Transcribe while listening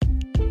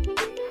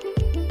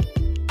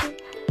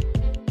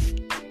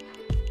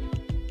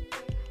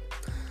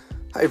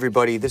Hi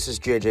everybody, this is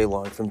JJ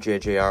Long from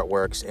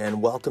JJArtworks,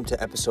 and welcome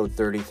to episode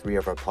 33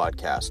 of our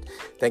podcast.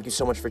 Thank you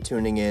so much for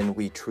tuning in.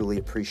 We truly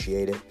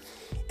appreciate it.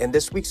 In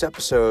this week's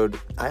episode,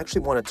 I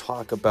actually want to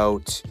talk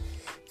about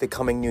the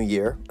coming new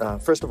year.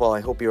 First of all, I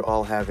hope you're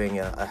all having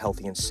a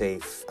healthy and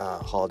safe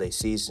holiday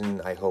season.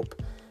 I hope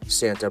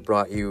Santa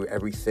brought you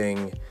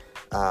everything,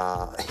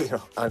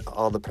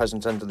 all the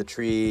presents under the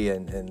tree,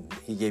 and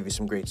he gave you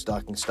some great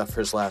stocking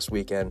stuffers last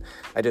weekend.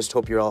 I just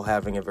hope you're all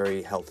having a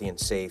very healthy and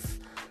safe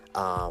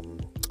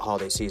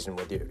holiday season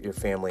with your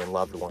family and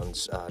loved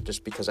ones,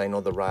 just because I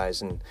know the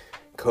rise in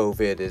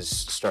COVID is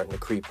starting to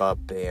creep up,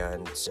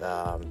 and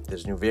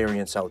there's new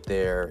variants out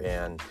there,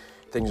 and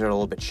things are a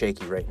little bit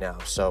shaky right now.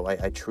 So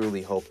I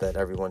truly hope that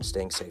everyone's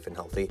staying safe and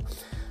healthy.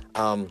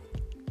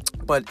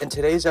 But in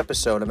today's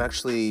episode, I'm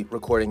actually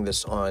recording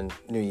this on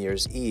New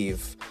Year's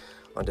Eve,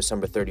 on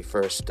December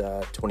 31st,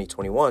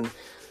 2021.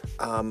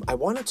 I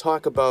want to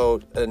talk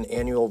about an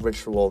annual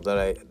ritual that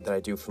I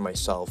do for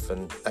myself,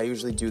 and I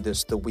usually do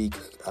this the week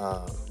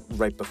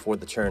right before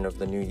the turn of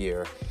the new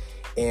year.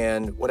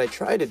 And what I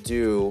try to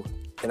do,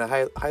 and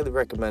I highly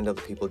recommend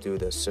other people do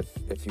this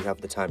if you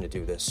have the time to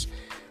do this,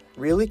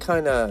 really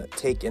kind of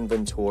take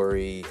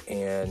inventory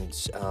and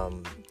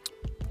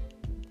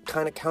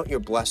kind of count your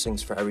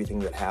blessings for everything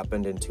that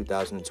happened in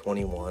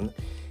 2021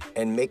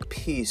 and make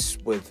peace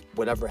with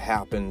whatever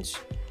happened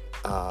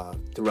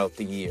throughout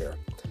the year.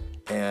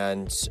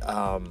 And,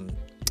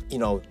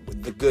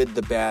 the good,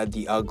 the bad,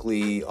 the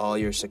ugly, all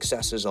your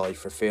successes, all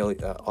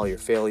your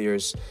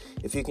failures,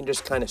 if you can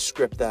just kind of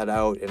script that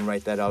out and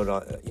write that out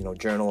on,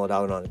 journal it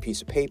out on a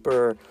piece of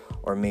paper,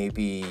 or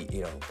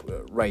maybe,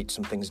 write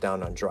some things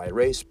down on dry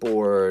erase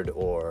board,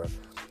 or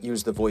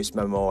use the voice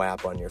memo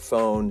app on your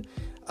phone.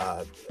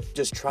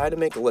 Just try to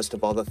make a list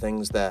of all the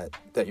things that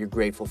you're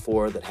grateful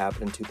for that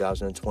happened in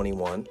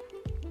 2021.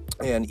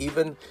 And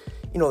even,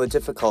 the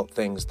difficult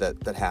things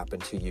that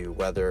happened to you,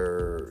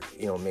 whether,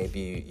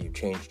 maybe you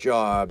changed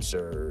jobs,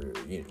 or,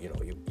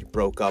 you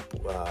broke up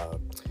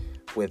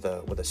with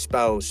a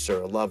spouse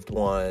or a loved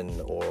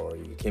one, or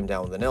you came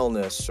down with an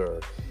illness, or,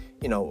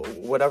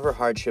 whatever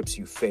hardships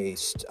you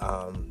faced,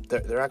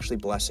 they're actually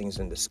blessings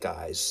in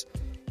disguise.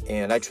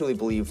 And I truly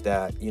believe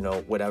that,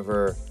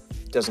 whatever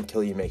doesn't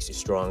kill you makes you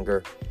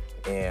stronger,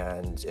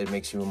 and it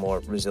makes you a more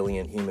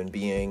resilient human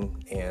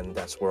being, and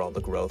that's where all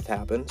the growth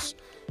happens.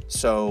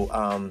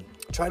 So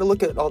try to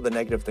look at all the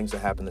negative things that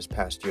happened this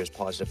past year as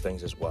positive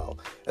things as well.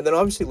 And then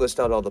obviously list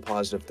out all the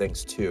positive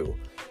things too.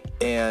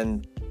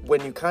 And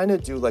when you kind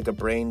of do like a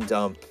brain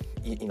dump,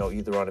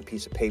 either on a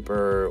piece of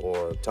paper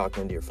or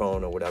talking into your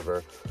phone or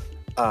whatever,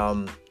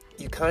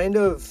 you kind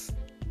of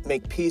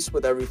make peace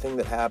with everything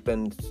that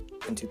happened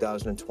in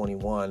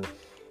 2021,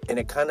 and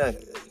it kind of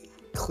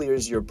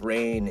clears your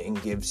brain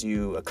and gives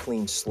you a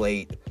clean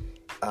slate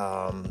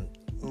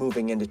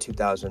moving into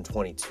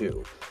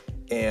 2022.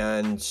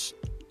 And,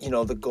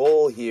 the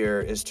goal here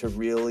is to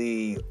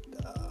really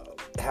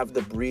have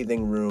the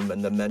breathing room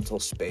and the mental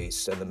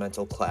space and the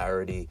mental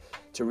clarity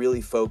to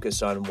really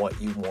focus on what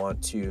you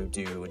want to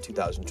do in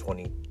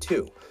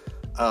 2022.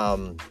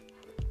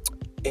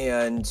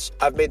 And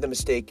I've made the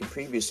mistake in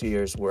previous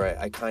years where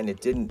I kind of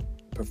didn't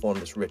perform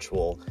this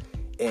ritual,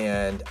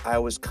 and I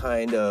was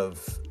kind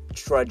of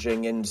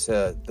trudging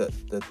into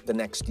the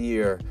next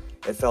year.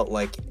 It felt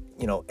like,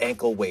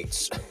 ankle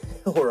weights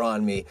were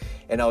on me,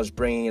 and I was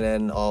bringing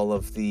in all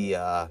of the,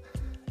 all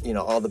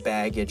the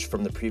baggage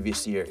from the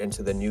previous year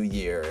into the new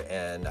year,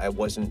 and I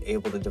wasn't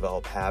able to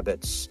develop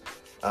habits,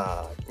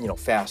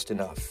 fast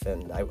enough,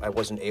 and I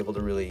wasn't able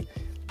to really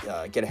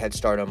get a head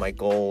start on my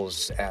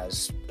goals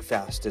as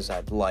fast as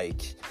I'd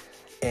like.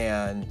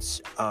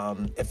 And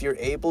if you're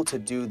able to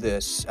do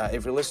this,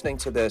 if you're listening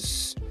to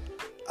this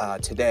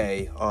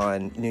today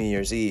on New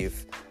Year's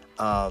Eve,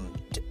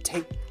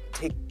 take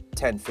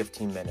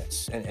 10-15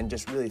 minutes and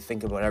just really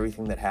think about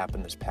everything that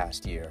happened this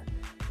past year,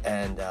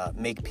 and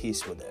make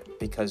peace with it.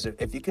 Because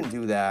if you can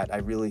do that, I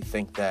really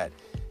think that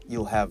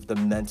you'll have the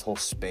mental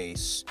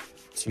space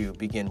to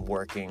begin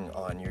working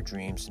on your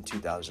dreams in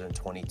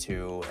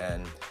 2022.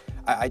 And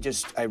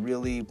I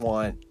really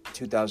want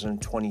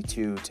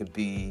 2022 to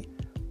be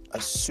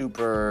a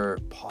super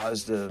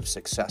positive,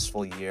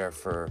 successful year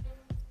for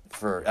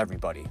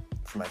everybody,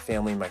 for my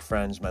family, my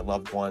friends, my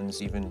loved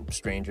ones, even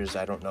strangers.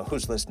 I don't know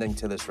who's listening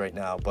to this right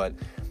now, but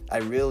I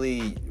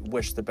really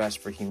wish the best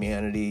for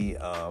humanity.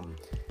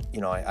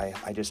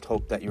 I just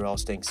hope that you're all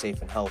staying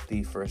safe and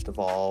healthy, first of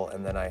all,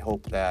 and then I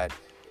hope that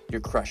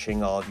you're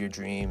crushing all of your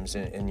dreams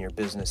in your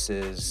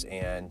businesses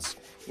and,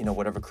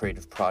 whatever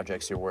creative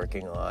projects you're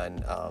working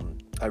on.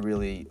 I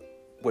really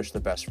wish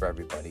the best for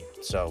everybody.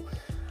 So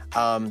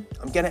I'm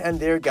going to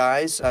end there,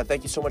 guys.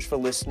 Thank you so much for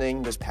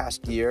listening. This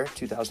past year,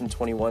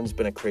 2021, has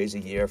been a crazy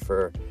year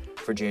for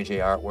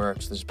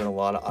JJArtworks. There's been a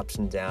lot of ups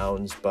and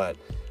downs, but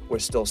we're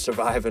still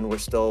surviving. We're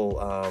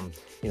still,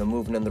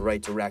 moving in the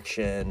right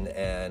direction,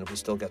 and we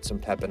still got some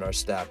pep in our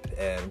step,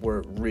 and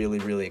we're really,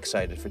 really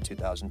excited for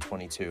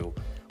 2022.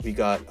 We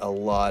got a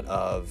lot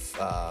of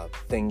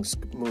things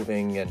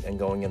moving and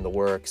going in the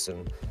works,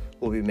 and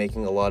we'll be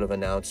making a lot of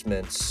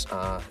announcements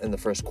in the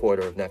first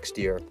quarter of next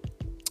year.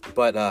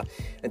 But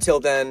until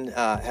then,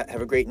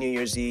 have a great New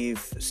Year's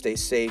Eve. Stay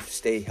safe,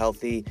 stay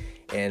healthy,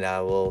 and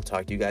we'll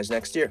talk to you guys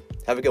next year.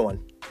 Have a good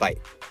one. Bye.